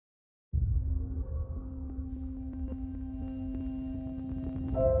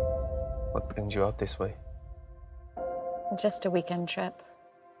What brings you out this way? Just a weekend trip.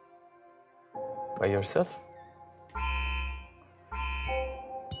 By yourself?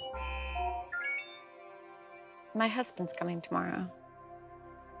 My husband's coming tomorrow.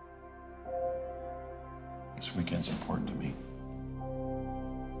 This weekend's important to me.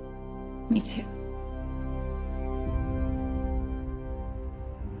 Me too.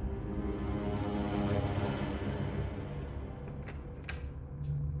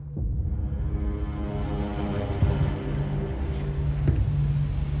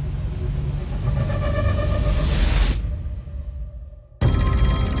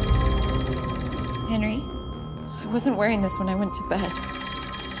 Henry, I wasn't wearing this when I went to bed.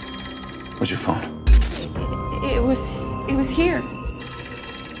 Where's your phone? It was here.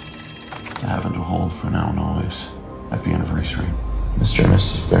 To have and to hold for now and always. Happy anniversary, Mr. and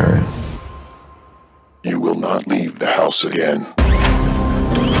Mrs. Barrett. You will not leave the house again.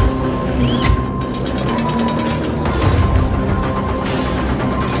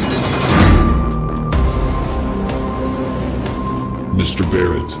 Mr.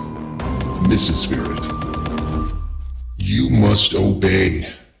 Barrett, Mrs. Barrett, you must obey.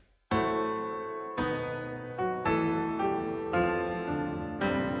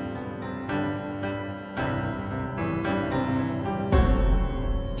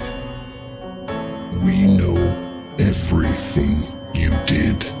 We know everything you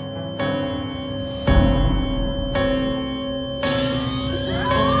did.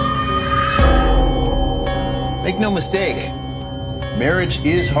 Make no mistake, marriage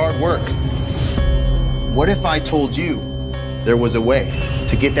is hard work. What if I told you there was a way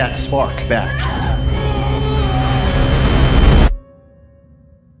to get that spark back?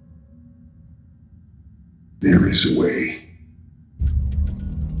 There is a way.